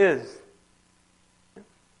adoption is.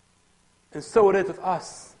 And so it is with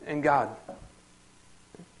us and God.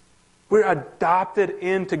 We're adopted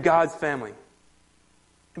into God's family.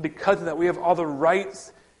 And because of that, we have all the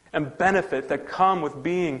rights and benefits that come with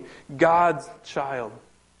being God's child.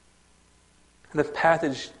 And this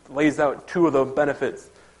passage lays out 2 of those benefits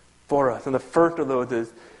for us. And the first of those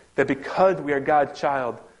is that because we are God's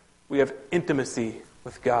child, we have intimacy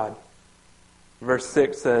with God. Verse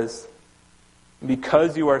 6 says,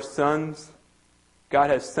 because you are sons, God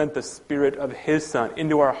has sent the Spirit of His Son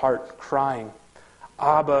into our hearts, crying,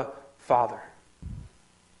 Abba, Father.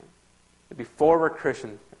 Before we're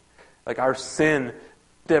Christians, our sin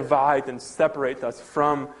divides and separates us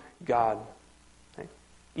from God.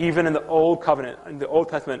 Even in the Old Covenant, in the Old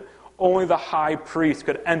Testament, only the high priest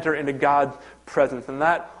could enter into God's presence, and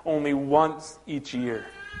that only once each year.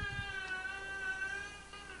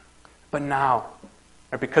 But now,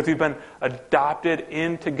 because we've been adopted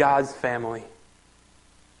into God's family,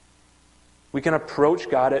 We can approach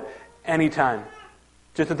God at any time,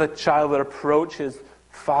 just as a child would approach his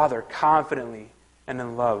father confidently and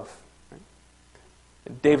in love.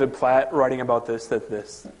 David Platt, writing about this, said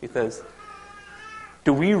this. He says,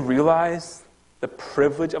 "Do we realize the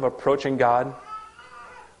privilege of approaching God,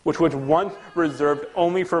 which was once reserved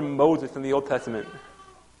only for Moses in the Old Testament,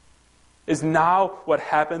 is now what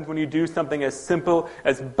happens when you do something as simple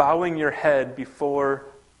as bowing your head before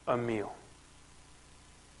a meal?"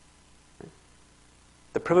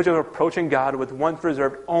 The privilege of approaching God was once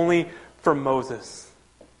reserved only for Moses.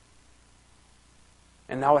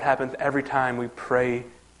 And now it happens every time we pray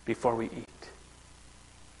before we eat.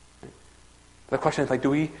 The question is, do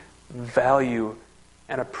we value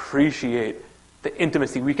and appreciate the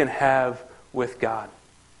intimacy we can have with God?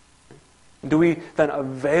 Do we then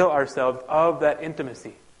avail ourselves of that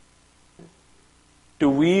intimacy? Do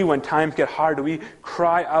we, when times get hard, do we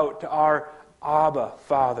cry out to our Abba,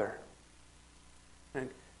 Father? And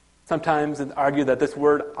sometimes it's argued that this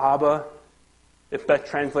word Abba, if that's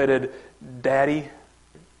translated daddy,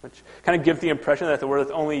 which kind of gives the impression that it's a word that's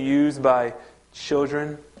only used by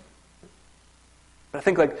children. But I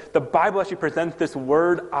think the Bible actually presents this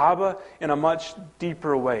word Abba in a much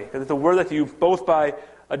deeper way. Because it's a word that's used both by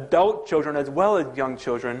adult children as well as young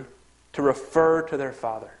children to refer to their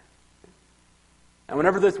father. And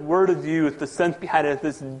whenever this word is used, the sense behind it is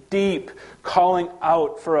this deep calling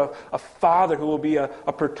out for a father who will be a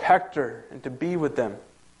protector and to be with them.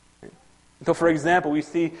 So, for example, we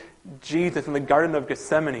see Jesus in the Garden of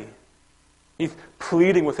Gethsemane. He's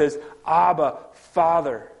pleading with his Abba,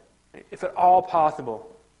 Father, if at all possible,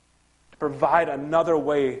 to provide another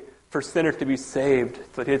way for sinners to be saved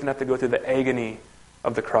so that he doesn't have to go through the agony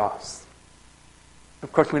of the cross.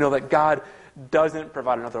 Of course, we know that God doesn't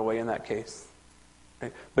provide another way in that case.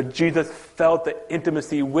 Right? But Jesus felt the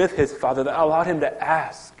intimacy with his Father that allowed him to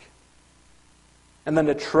ask. And then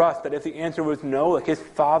to trust that if the answer was no, his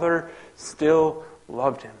Father still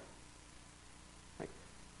loved him.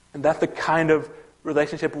 And that's the kind of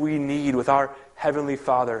relationship we need with our Heavenly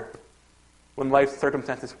Father when life's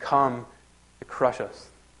circumstances come to crush us.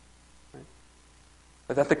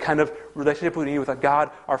 That's the kind of relationship we need with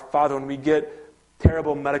God, our Father, when we get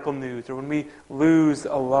terrible medical news or when we lose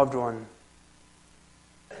a loved one.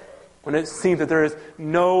 When it seems that there is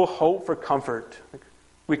no hope for comfort,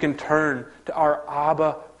 we can turn to our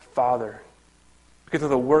Abba Father because of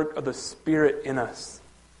the work of the Spirit in us,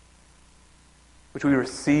 which we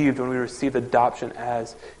received when we received adoption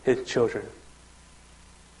as his children.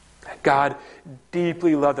 God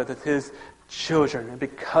deeply loved us as his children, and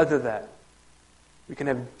because of that, we can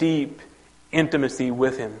have deep intimacy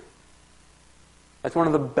with him. That's one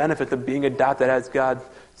of the benefits of being adopted as God's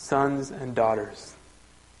sons and daughters.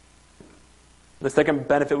 The second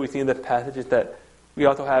benefit we see in this passage is that we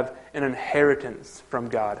also have an inheritance from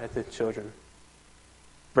God as his children.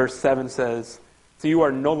 Verse 7 says, "So you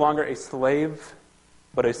are no longer a slave,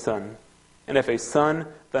 but a son. And if a son,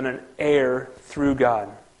 then an heir through God."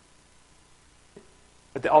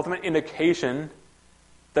 But the ultimate indication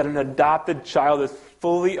that an adopted child is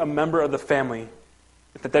fully a member of the family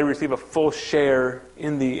is that they receive a full share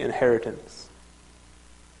in the inheritance.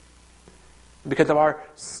 Because of our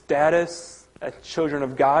status as children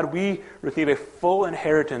of God, we receive a full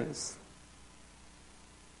inheritance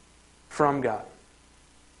from God.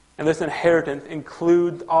 And this inheritance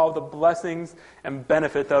includes all the blessings and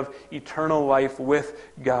benefits of eternal life with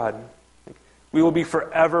God. We will be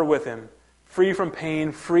forever with him, free from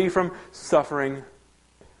pain, free from suffering,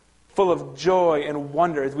 full of joy and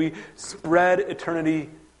wonder as we spend eternity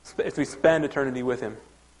with him.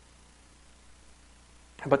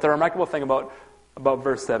 But the remarkable thing about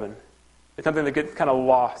verse 7 is something that gets kind of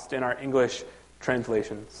lost in our English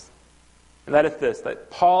translations. And that is this, that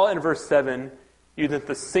Paul in verse 7 uses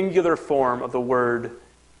the singular form of the word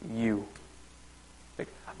you.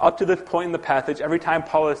 Up to this point in the passage, every time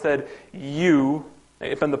Paul has said you,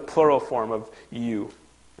 it's been the plural form of you.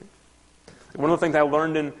 One of the things I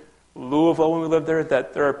learned in Louisville when we lived there is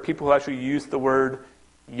that there are people who actually use the word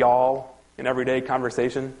y'all in everyday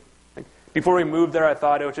conversation. Before we moved there, I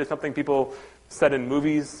thought it was just something people said in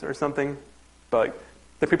movies or something. But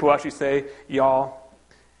the people who actually say y'all.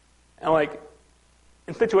 And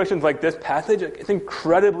in situations like this passage, it's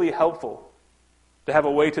incredibly helpful to have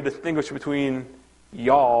a way to distinguish between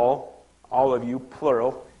y'all, all of you,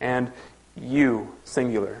 plural, and you,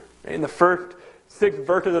 singular. In the first 6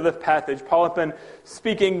 verses of this passage, Paul has been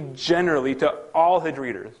speaking generally to all his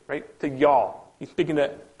readers, right? To y'all. He's speaking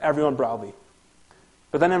to everyone broadly.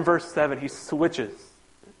 But then in verse 7, he switches.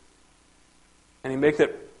 And he makes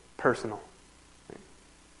it personal.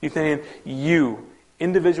 He's saying you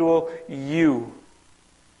Individual you.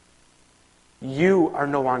 You are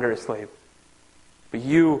no longer a slave, but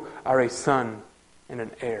you are a son and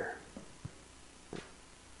an heir.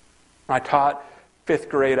 When I taught 5th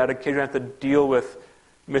grade, I'd occasionally have to deal with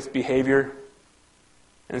misbehavior.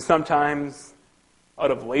 And sometimes,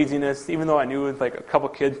 out of laziness, even though I knew like a couple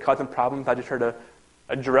kids causing problems, I just tried to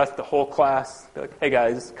address the whole class. Be like, hey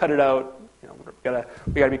guys, cut it out. We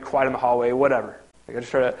gotta be quiet in the hallway, whatever. Like I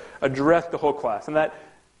just try to address the whole class. And that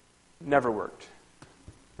never worked.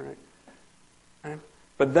 Right?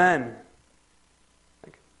 But then,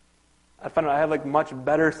 I found out I had much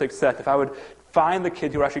better success if I would find the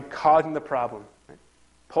kids who were actually causing the problem, right?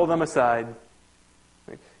 Pull them aside,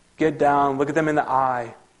 get down, look at them in the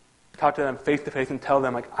eye, talk to them face to face, and tell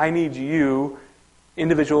them, I need you,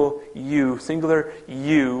 individual you, singular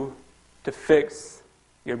you, to fix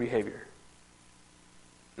your behavior.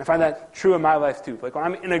 And I find that true in my life too. When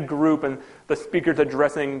I'm in a group and the speaker's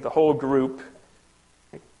addressing the whole group,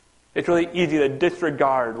 it's really easy to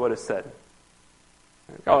disregard what is said.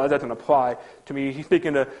 Oh, that doesn't apply to me. He's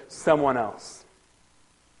speaking to someone else.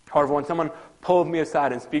 However, when someone pulls me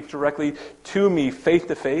aside and speaks directly to me face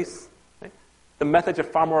to face, the message is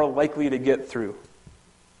far more likely to get through.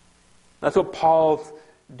 That's what Paul's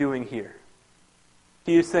doing here.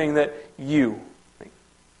 He is saying that you,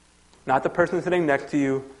 not the person sitting next to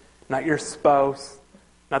you, not your spouse,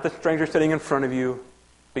 not the stranger sitting in front of you,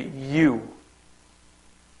 but you.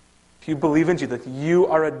 If you believe in Jesus, you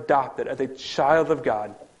are adopted as a child of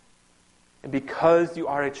God. And because you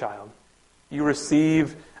are a child, you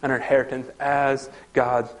receive an inheritance as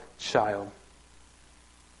God's child.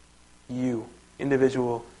 You,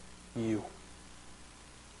 individual you.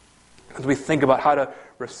 As we think about how to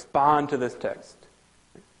respond to this text,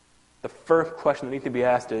 the first question that needs to be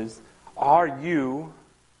asked is, are you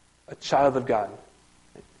a child of God?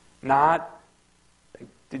 Not,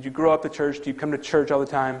 did you grow up at church? Do you come to church all the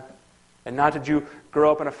time? And not did you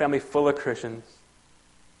grow up in a family full of Christians,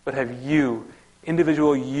 but have you,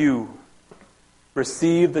 individual you,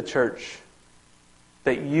 received the church?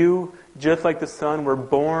 That you, just like the Son, were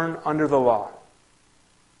born under the law.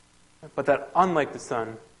 But that unlike the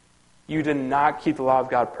Son, you did not keep the law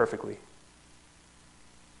of God perfectly.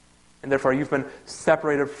 And therefore you've been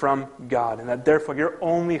separated from God. And that therefore your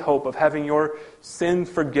only hope of having your sins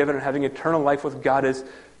forgiven and having eternal life with God is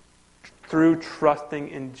through trusting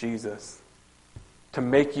in Jesus to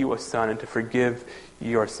make you a son and to forgive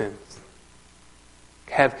your sins.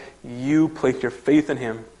 Have you placed your faith in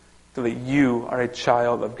Him so that you are a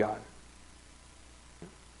child of God?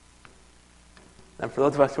 And for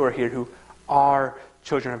those of us who are here who are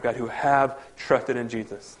children of God, who have trusted in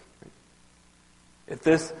Jesus, if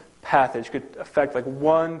this passage could affect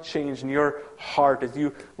one change in your heart as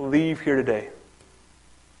you leave here today,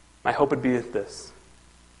 my hope would be this.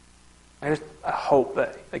 I hope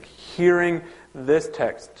that hearing this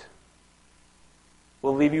text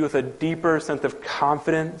will leave you with a deeper sense of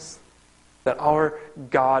confidence that our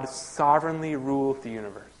God sovereignly rules the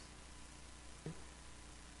universe.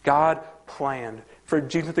 God planned for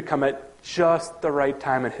Jesus to come at just the right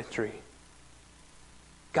time in history.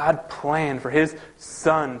 God planned for His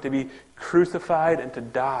Son to be crucified and to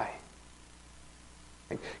die.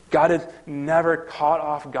 God is never caught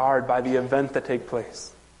off guard by the events that take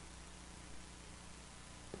place.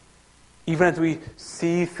 Even as we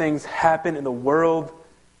see things happen in the world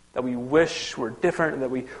that we wish were different and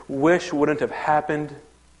that we wish wouldn't have happened,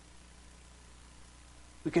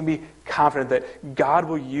 we can be confident that God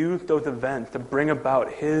will use those events to bring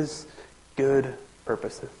about His good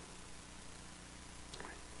purposes.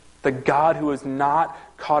 The God who is not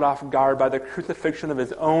caught off guard by the crucifixion of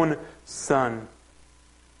His own Son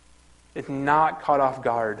is not caught off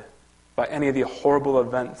guard by any of the horrible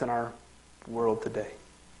events in our world today.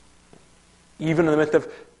 Even in the midst of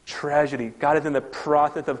tragedy, God is in the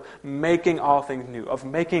process of making all things new, of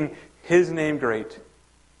making His name great,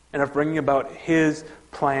 and of bringing about His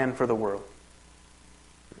plan for the world.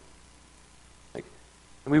 And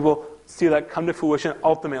we will see that come to fruition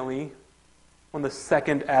ultimately when the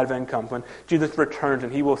second advent comes, when Jesus returns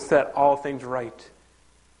and He will set all things right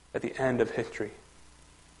at the end of history.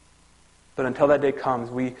 But until that day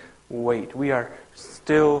comes, we wait. We are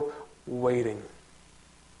still waiting.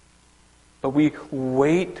 But we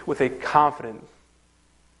wait with a confidence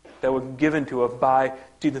that was given to us by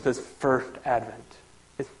Jesus' first advent,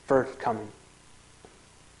 His first coming.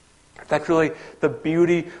 That's really the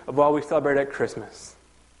beauty of what we celebrate at Christmas.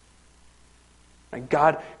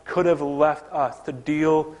 God could have left us to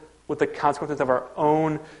deal with the consequences of our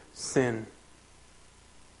own sin.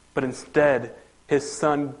 But instead, His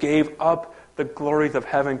Son gave up the glories of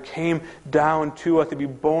heaven, came down to us to be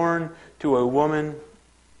born to a woman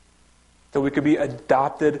so we could be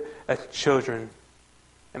adopted as children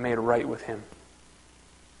and made right with him.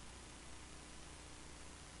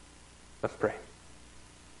 Let's pray.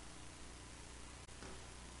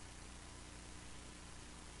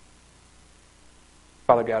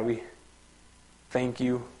 Father God, we thank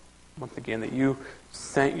you once again that you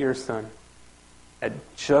sent your Son at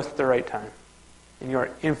just the right time. In your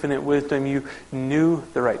infinite wisdom, you knew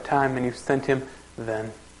the right time and you sent him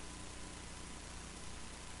then.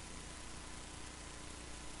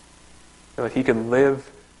 So that he could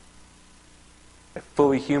live a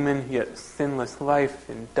fully human yet sinless life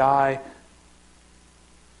and die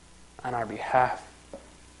on our behalf,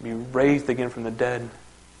 be raised again from the dead.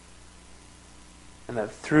 And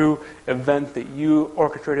that through events that you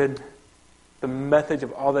orchestrated, the message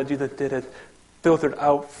of all that Jesus did has filtered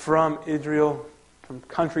out from Israel, from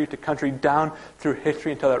country to country, down through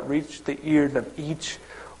history until it reached the ears of each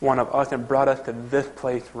one of us and brought us to this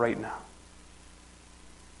place right now.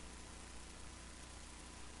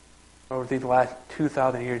 Over these last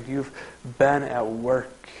 2,000 years, you've been at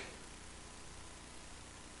work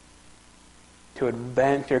to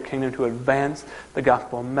advance your kingdom, to advance the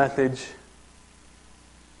gospel message.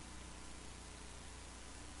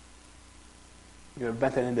 You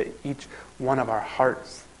advance it into each one of our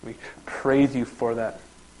hearts. We praise you for that.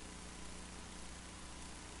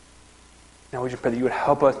 Now we just pray that you would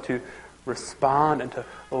help us to respond and to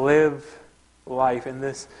live life in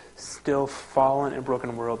this still fallen and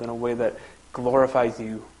broken world in a way that glorifies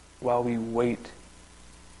you while we wait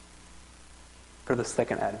for the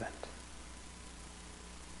second advent.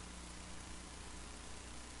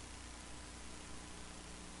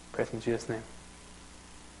 Pray in Jesus' name.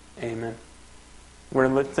 Amen. We're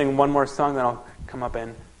going to sing one more song, then I'll come up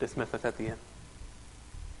and dismiss us at the end.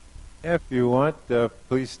 If you want,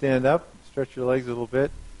 please stand up, stretch your legs a little bit.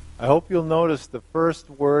 I hope you'll notice the first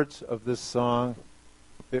words of this song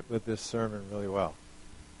fit with this sermon really well.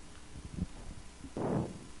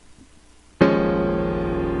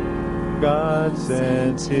 God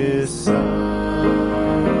sent his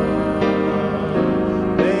Son.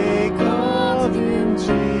 They called him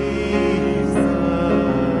Jesus.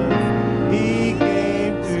 He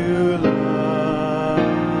came to love,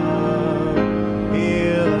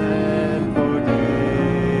 heal, and forgive.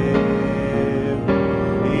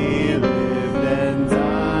 He lived and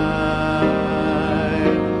died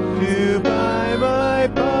to buy my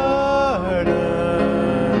pardon.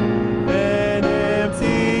 An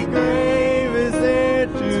empty grave is there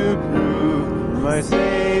to prove my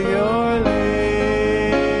Savior lives.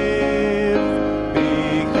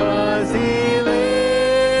 Because he lives,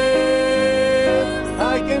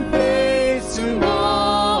 I can face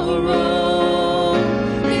tomorrow.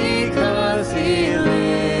 Because he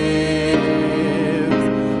lives,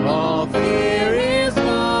 all fear is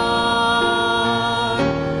gone.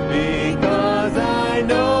 Because I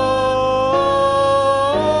know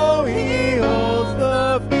he holds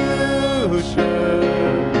the future,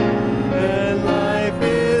 and life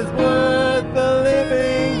is worth the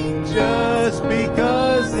living just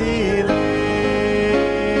because he lives.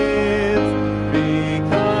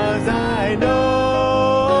 Because I know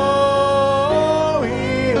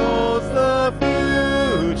he holds the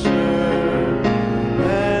future,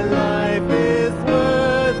 and life is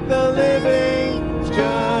worth the living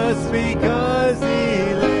just because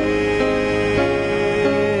he lives.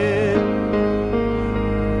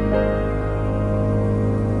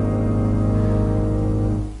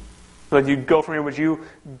 So as you go from here, would you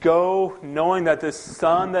go knowing that this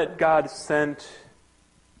Son that God sent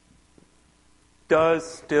does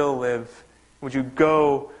still live? Would you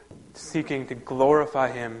go seeking to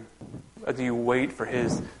glorify him as you wait for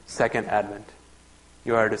his second advent?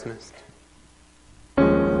 You are dismissed.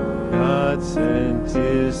 God sent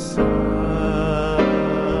his Son.